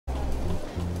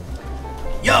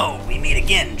Yo, we meet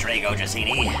again, Drago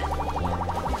Dracini.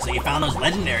 So you found those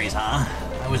legendaries, huh?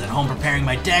 I was at home preparing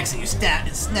my decks and you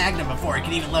snagged them before I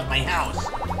could even leave my house.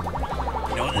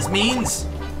 You know what this means?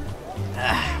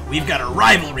 We've got a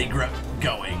rivalry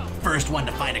going. First one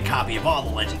to find a copy of all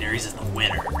the legendaries is the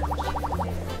winner.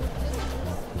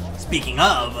 Speaking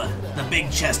of, the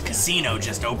Big Chest Casino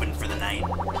just opened for the night.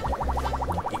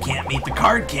 You can't meet the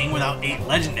Card King without 8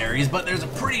 legendaries, but there's a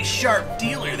pretty sharp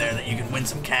dealer there that you can win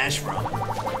some cash from.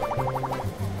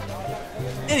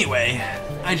 Anyway,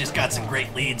 I just got some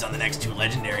great leads on the next 2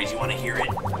 legendaries. You want to hear it?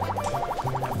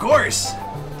 Of course!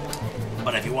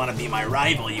 But if you want to be my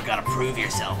rival, you gotta prove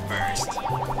yourself first.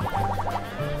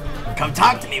 Come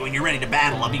talk to me when you're ready to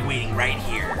battle. I'll be waiting right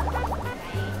here.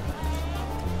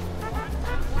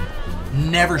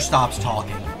 Never stops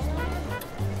talking.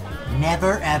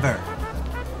 Never ever.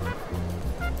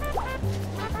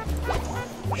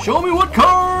 Show me what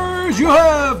cars you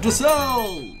have to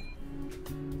sell!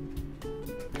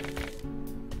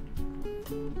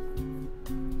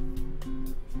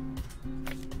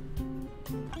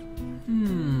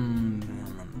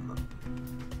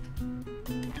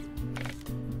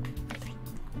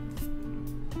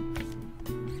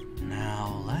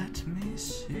 Now let me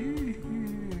see here.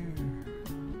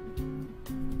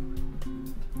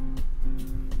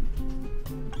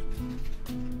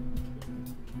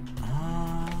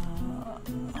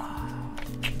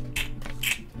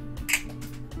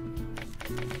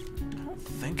 I don't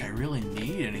think I really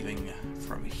need anything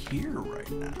from here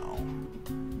right now.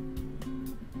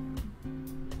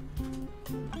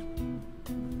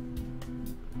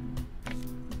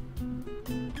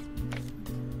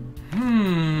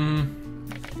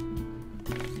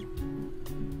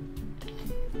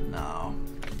 No.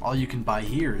 All you can buy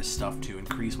here is stuff to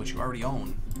increase what you already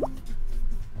own.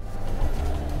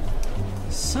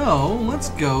 So, let's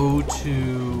go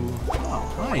to...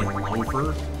 Oh, hi,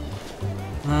 loafer.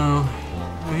 No,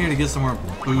 I'm here to get some more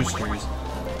boosters. I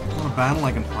want to battle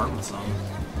I can part with some.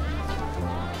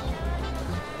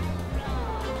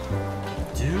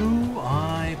 Do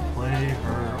I play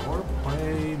her or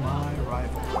play my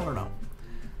rival? I don't know.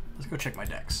 Let's go check my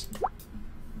decks.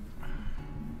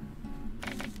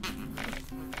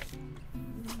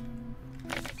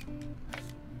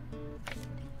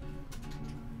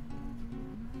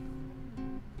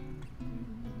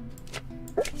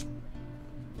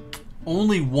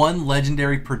 Only 1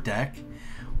 legendary per deck?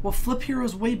 Well, Flip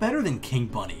Hero's way better than King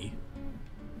Bunny.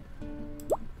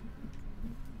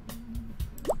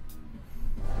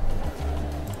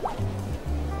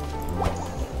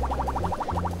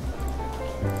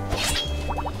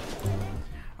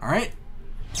 Alright.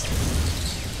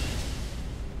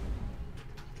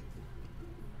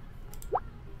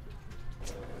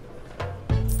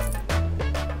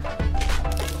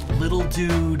 Little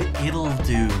dude, it'll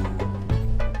do.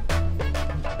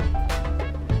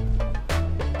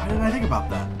 Why did I think about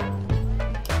that?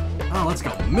 Oh, let's go.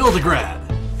 Mildegrad!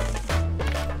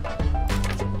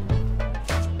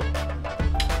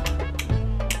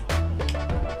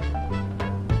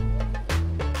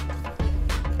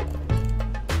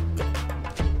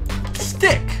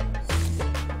 Stick!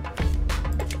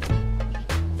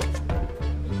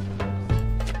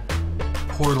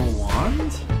 Portal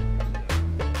Wand?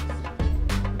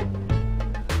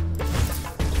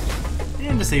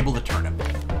 And disable the turnip.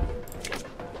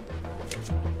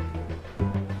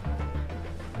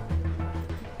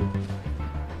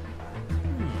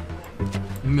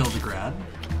 Mildegrad.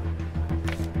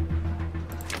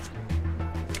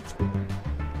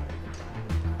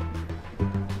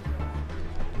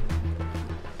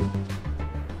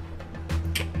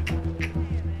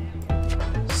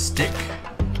 Stick.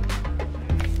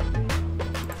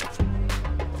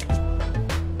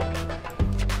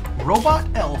 Robot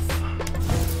Elf.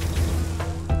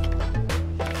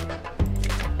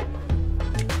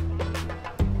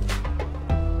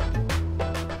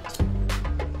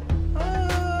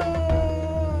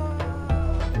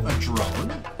 A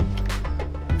drone.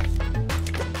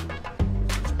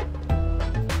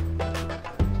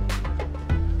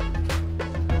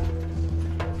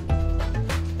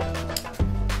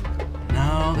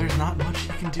 No, there's not much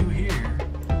you can do here.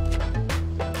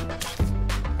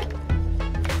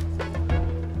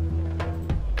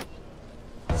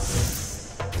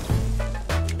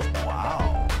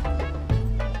 Wow.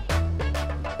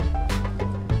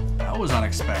 That was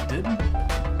unexpected.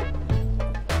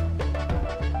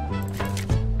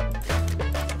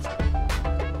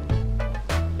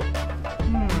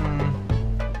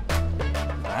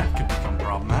 That could become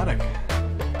problematic.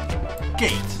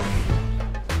 Gate.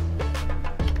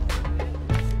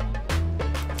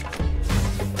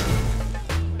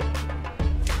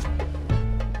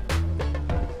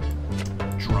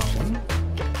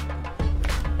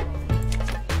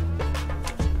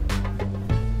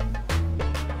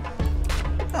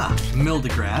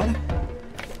 Mildegrad.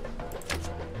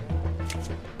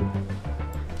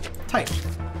 Tight.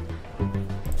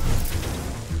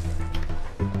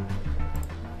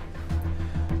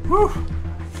 Whew.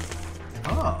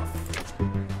 Tough.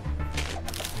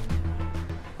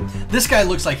 This guy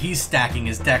looks like he's stacking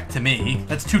his deck to me.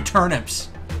 That's 2 turnips.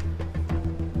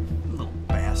 Little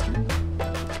bastard.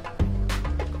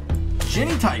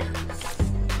 Ginny Tiger.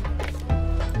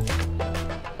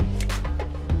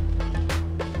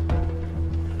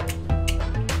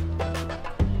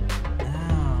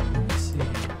 Now, let me see.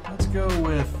 Let's go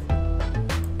with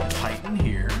a Titan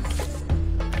here.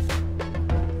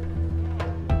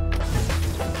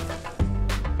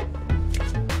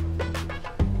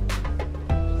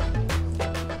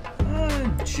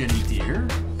 Ginny Deer.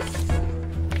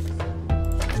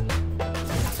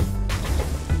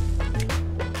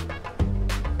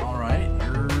 Alright,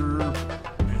 you're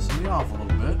pissing me off a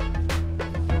little bit.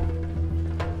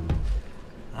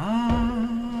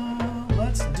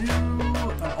 Let's do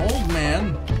an old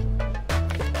man.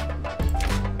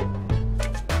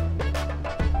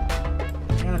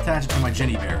 I'm gonna attach it to my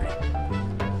Ginny Berry.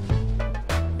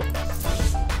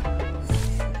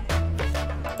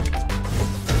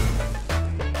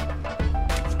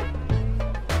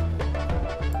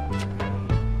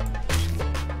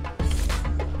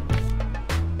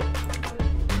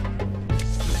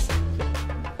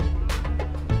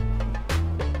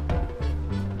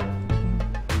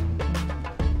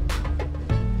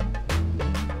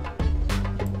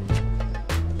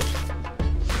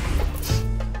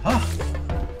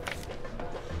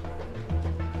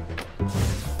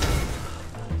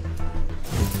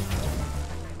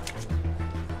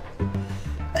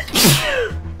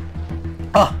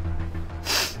 Oh,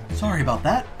 sorry about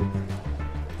that.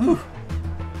 Ooh.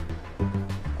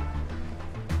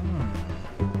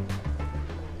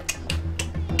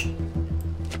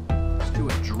 Let's do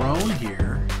a drone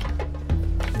here.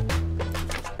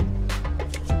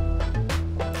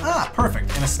 Ah,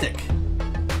 perfect. And a stick.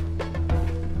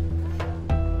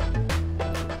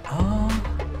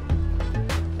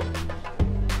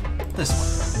 This one.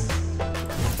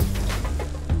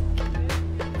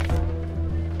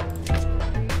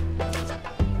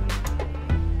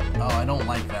 Oh, I don't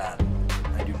like that.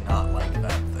 I do not like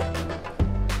that thing.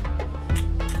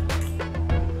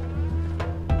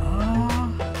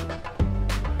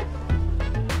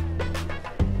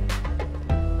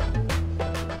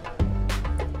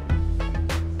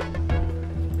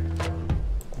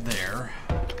 There.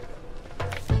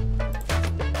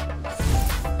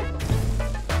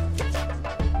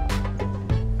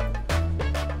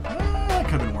 That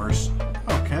could have been worse.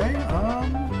 Okay,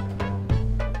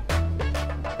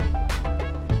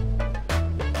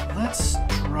 let's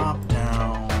drop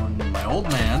down my old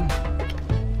man.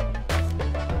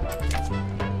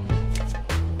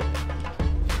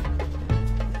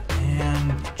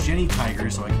 And Ginny Tiger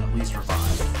so I can at least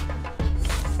revive.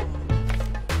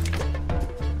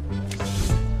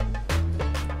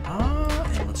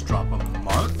 And let's drop a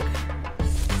Mark.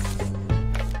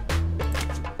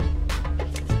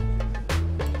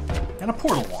 And a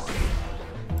Portal Wand.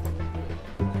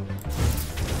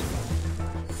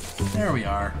 There we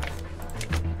are.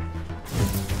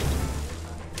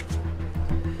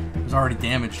 It was already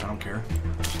damaged, I don't care.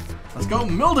 Let's go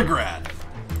Mildegrad!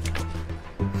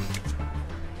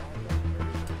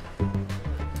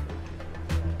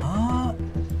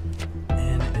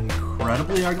 An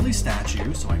incredibly ugly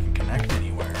statue, so I can connect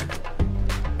anywhere.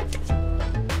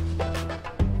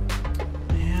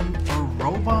 And a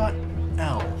robot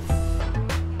elf.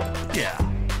 Yeah.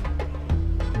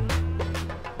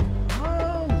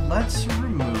 Let's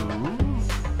remove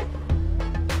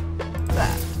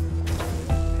that.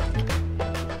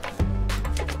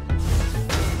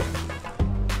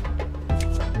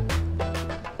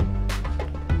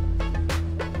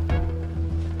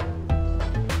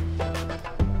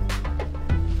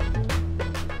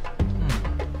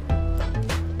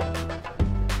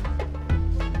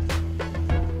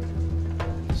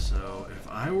 So if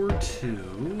I were to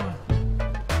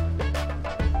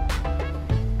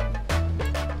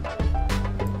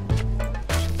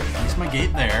my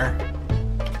gate there.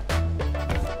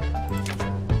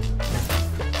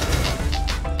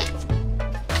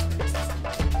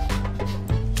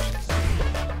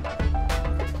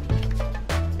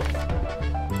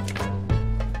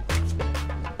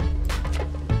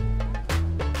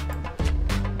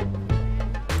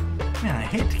 Man, I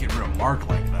hate to get rid of Mark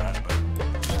like that, but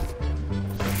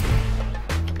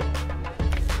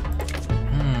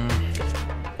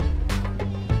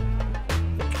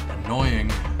annoying.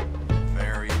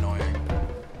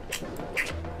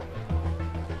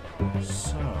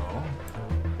 So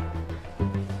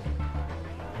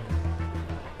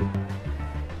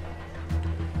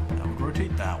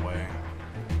that way.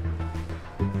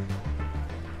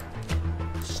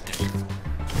 Stick.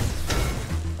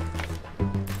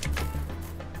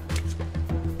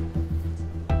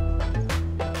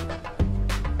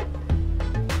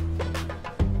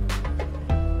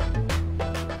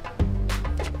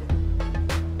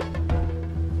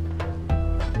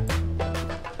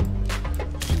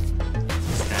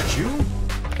 Statue.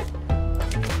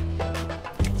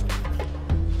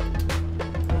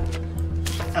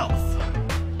 Elf.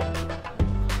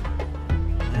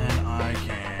 And I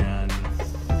can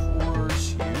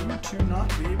force you to not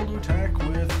be able to attack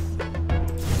with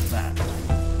that.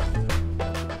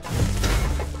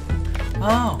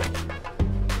 Oh.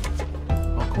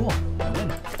 Oh, cool. I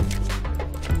win.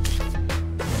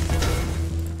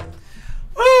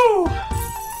 Woo!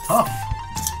 Tough.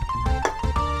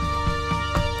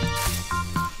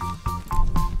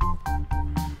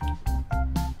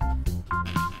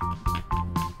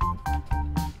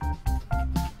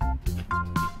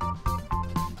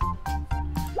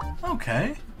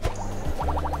 Okay.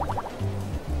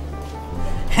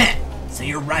 Heh, so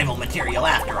you're rival material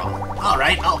after all.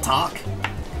 Alright, I'll talk.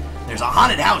 There's a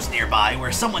haunted house nearby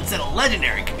where someone said a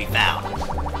legendary could be found.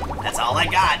 That's all I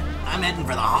got. I'm heading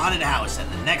for the haunted house,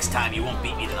 and the next time you won't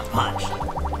beat me to the punch.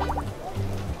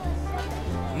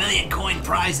 A million coin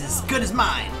prize is good as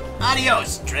mine.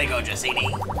 Adios, Drago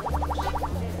Dracini.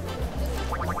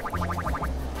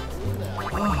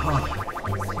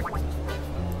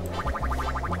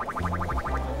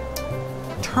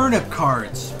 Turnip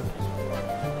cards.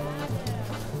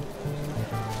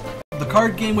 The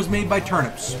card game was made by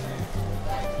turnips.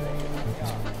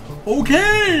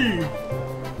 Okay!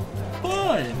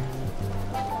 Fine.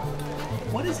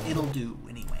 What does it'll do,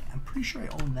 anyway? I'm pretty sure I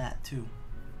own that, too.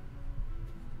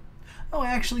 Oh,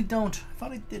 I actually don't. I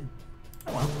thought I did.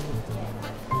 Oh, well.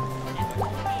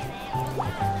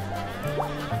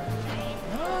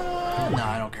 No,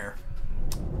 I don't care.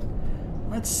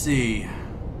 Let's see.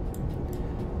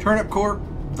 Turnip Corp,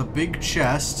 the big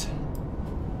chest,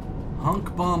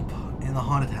 Hunk Bump, and the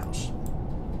haunted house.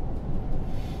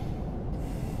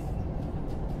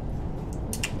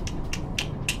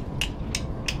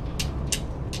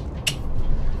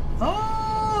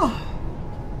 Oh!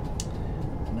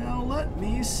 Now let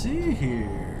me see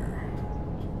here.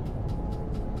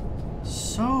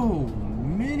 So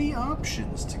many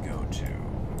options to go to.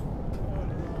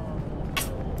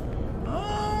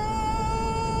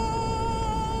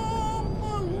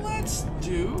 Let's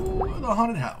do the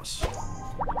haunted house.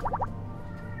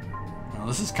 Now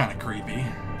this is kind of creepy.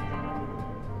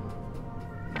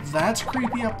 That's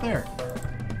creepy up there.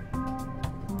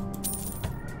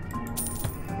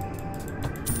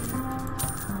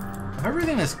 Of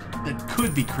everything that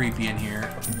could be creepy in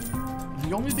here,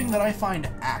 the only thing that I find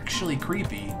actually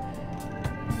creepy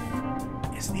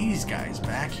is these guys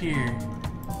back here.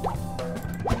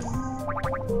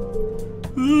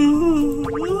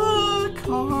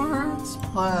 Cards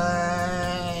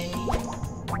play.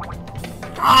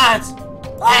 Cards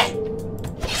play!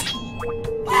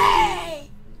 Play!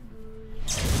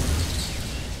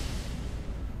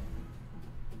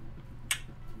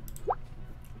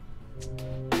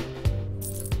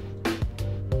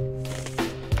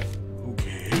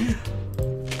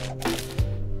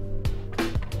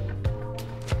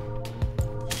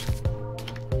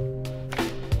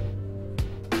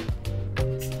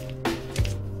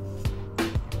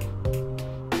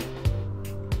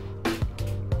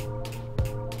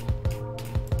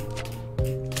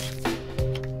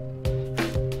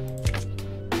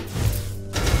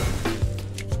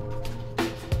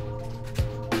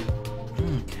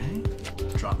 Okay.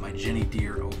 Drop my Jenny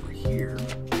deer over here.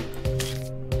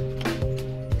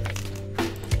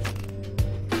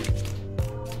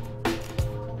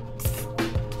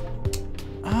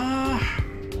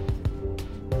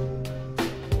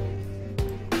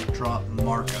 Drop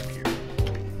Mark up here.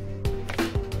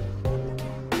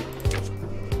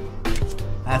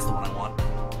 That's the one I want.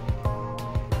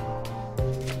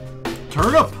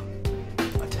 Turnip!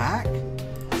 Attack?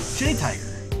 Jenny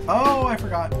Tiger. Oh, I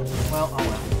forgot. Well, oh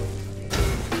well.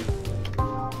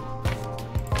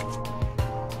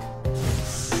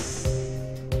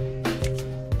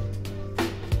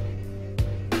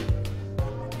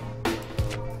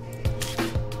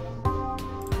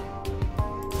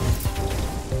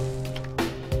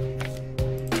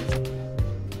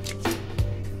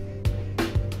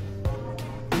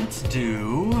 Let's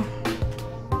do...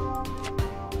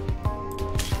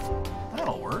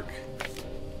 That'll work.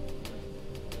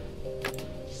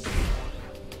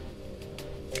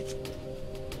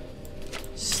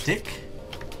 Stick.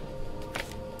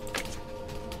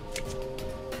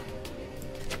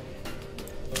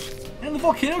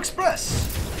 Volcano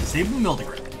Express. Disable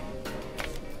Mildegrad.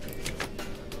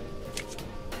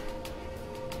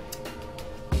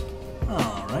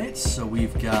 Alright, so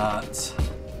we've got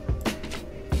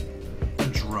a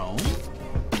drone.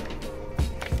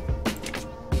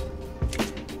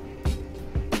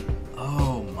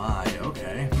 Oh my,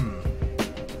 okay.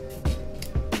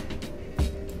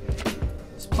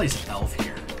 Let's place an elf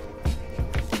here.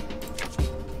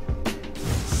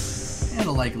 And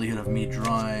the likelihood of me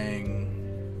drawing...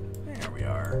 There we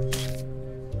are.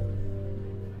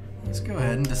 Let's go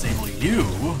ahead and disable you.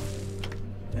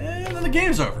 And then the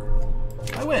game's over.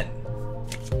 I win.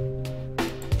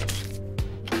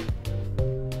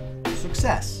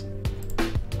 Success.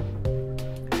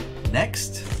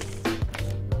 Next.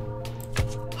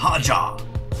 Haja.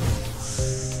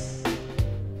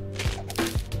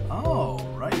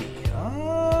 Alrighty.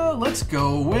 Let's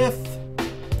go with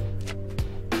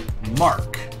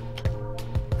Mark.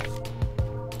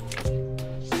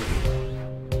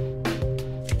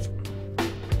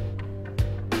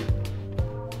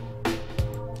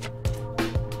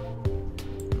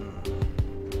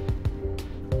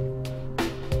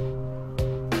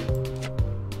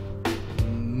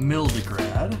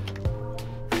 Mildegrad.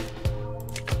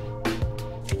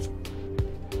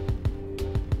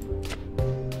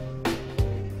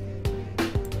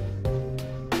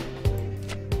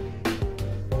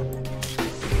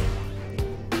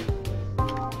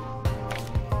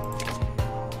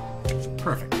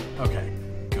 Perfect. Okay,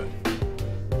 good.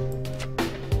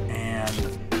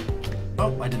 And...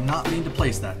 oh, I did not mean to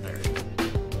place that there.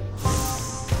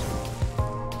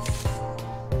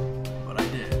 But I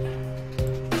did.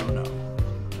 Oh no.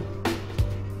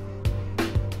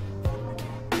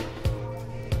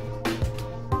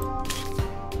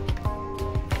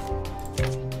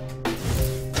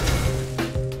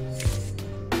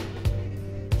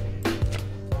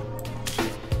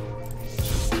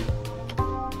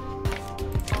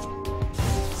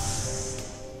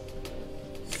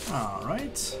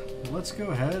 Alright, let's go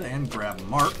ahead and grab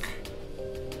Mark.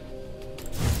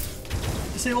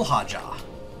 Disable Haja.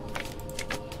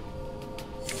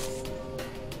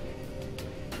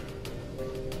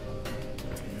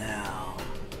 Now.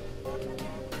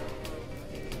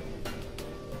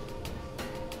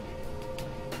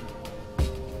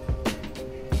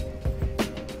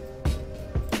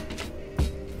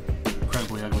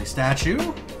 Incredibly ugly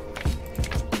statue.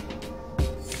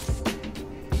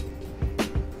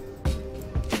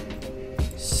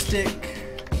 Stick.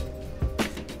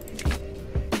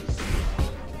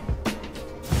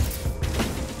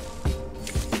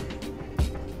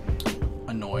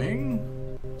 Annoying.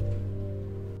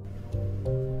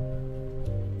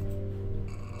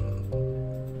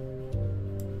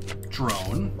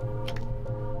 Drone.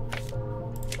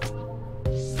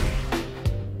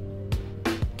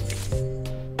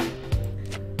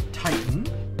 Titan.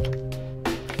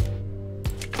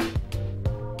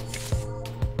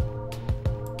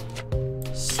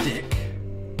 Stick.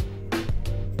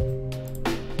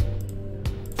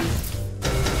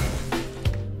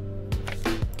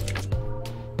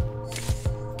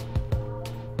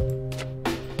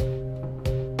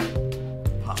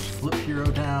 Pop Flip Hero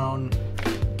down.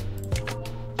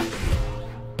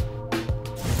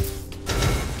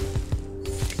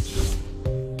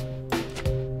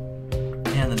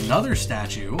 And another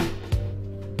statue.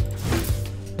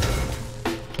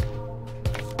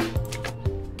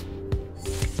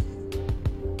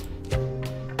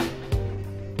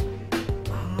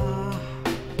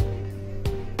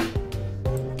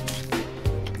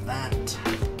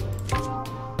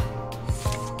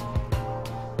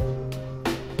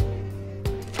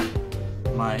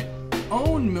 My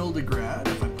own Mildegrad,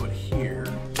 if I put here.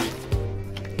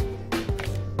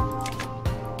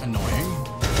 Annoying.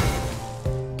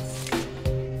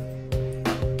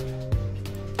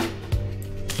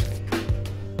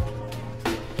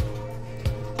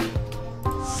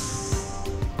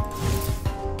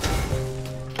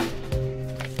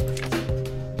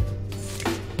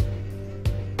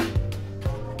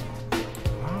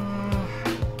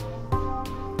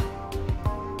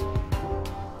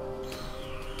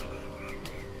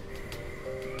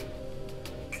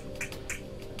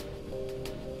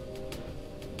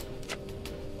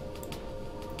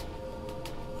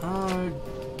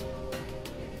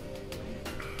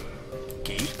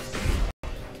 Gate.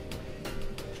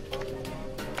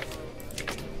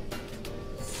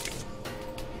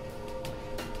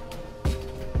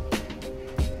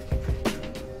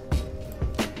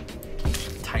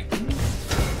 Titan.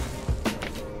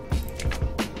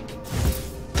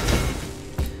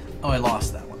 Oh, I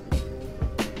lost that one.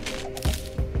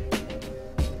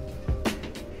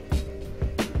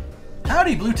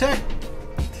 Howdy, Blue Tech.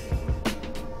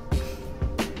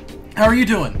 How are you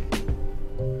doing?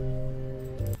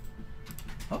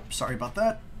 Oh, sorry about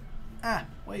that. Ah,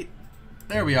 wait.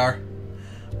 There we are.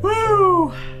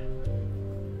 Woo!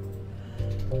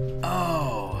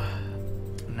 Oh.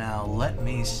 Now let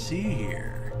me see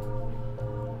here.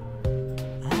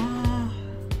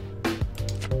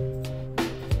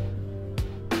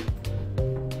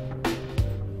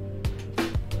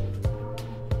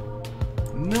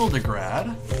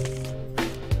 Mildegrad.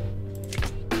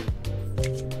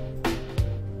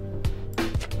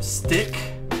 Stick.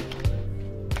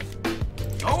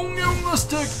 Oh, give the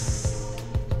stick.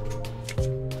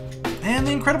 And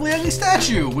the incredibly ugly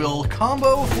statue will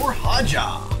combo for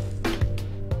Haja.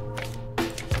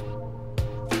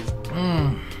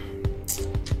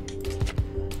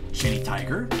 Chinny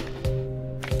Tiger.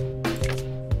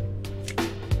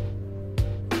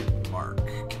 Mark.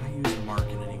 Can I use the mark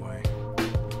in any way?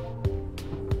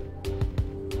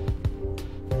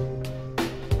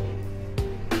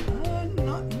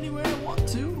 Not in any way I want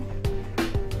to.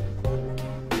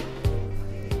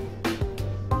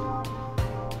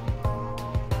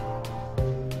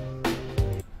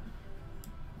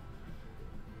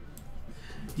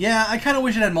 Yeah, I kind of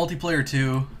wish it had multiplayer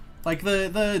too. Like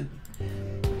the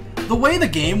way the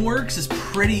game works is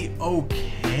pretty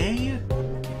okay.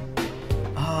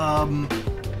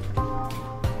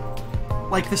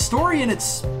 Like the story in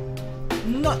it's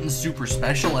nothing super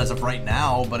special as of right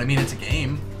now, but I mean it's a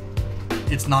game.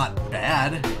 It's not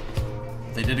bad.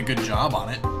 They did a good job on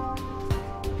it.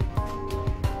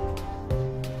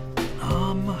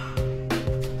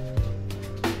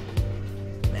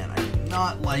 Man, I do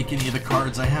not like any of the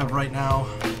cards I have right now.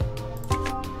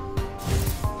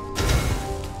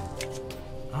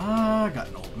 Got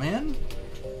an old man.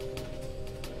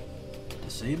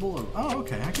 Disable or oh,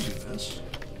 okay, I can do this.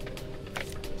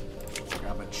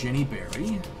 Grab a Jenny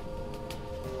Berry.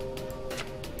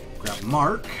 Grab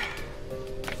Mark.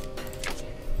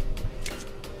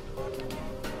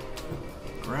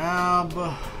 Grab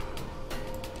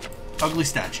ugly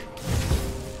statue.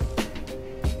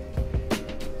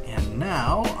 And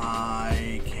now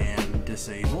I can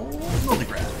disable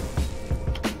Mildegrad.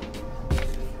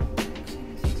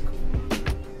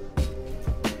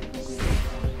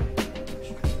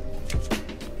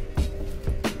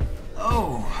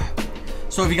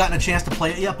 So have you gotten a chance to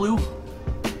play it yet, Blue? Now,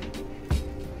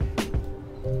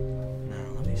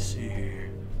 let me see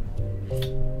here.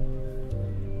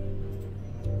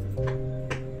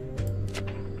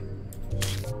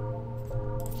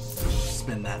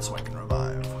 Spin that so I can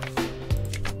revive.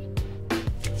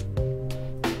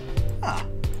 Ah,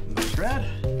 Mildegrad.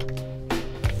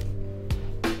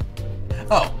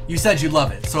 Oh, you said you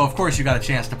love it, so of course you got a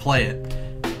chance to play it.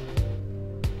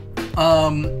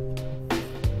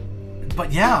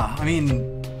 But yeah, I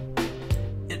mean,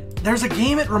 there's a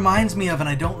game it reminds me of, and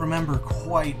I don't remember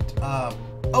quite.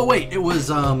 Oh wait, it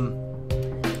was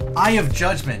Eye of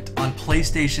Judgment on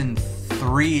PlayStation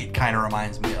 3. It kind of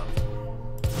reminds me of.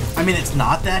 I mean, it's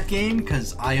not that game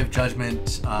because Eye of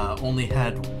Judgment only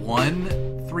had one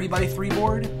 3x3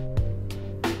 board,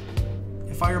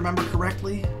 if I remember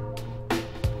correctly.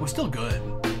 It was still good.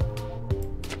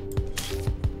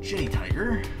 Jenny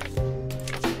Tiger.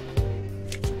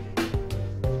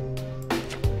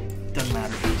 Doesn't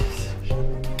matter.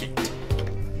 Get.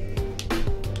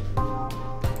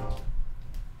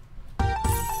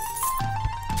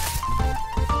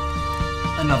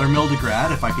 Another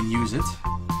Mildegrad, if I can use it.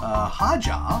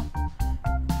 Haja.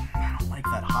 I don't like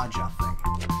that Haja thing.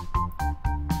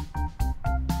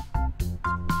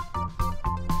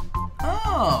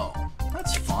 Oh,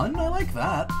 that's fun. I like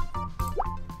that.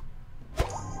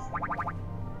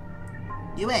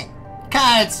 You win.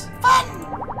 Cards. Fun.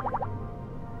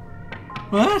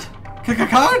 What?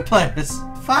 Card players?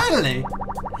 Finally!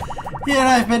 Here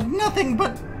I've been nothing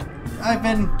but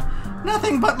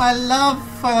my love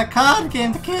for the card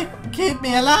game to keep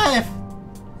me alive.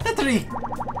 Literally.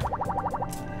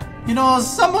 You know,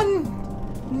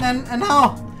 and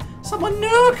now someone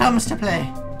new comes to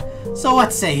play. So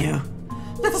what say you?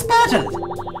 Let us battle.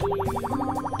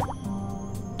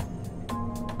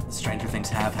 Stranger things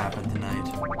have happened tonight.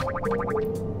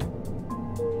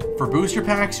 For booster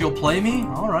packs, you'll play me?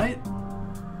 Alright.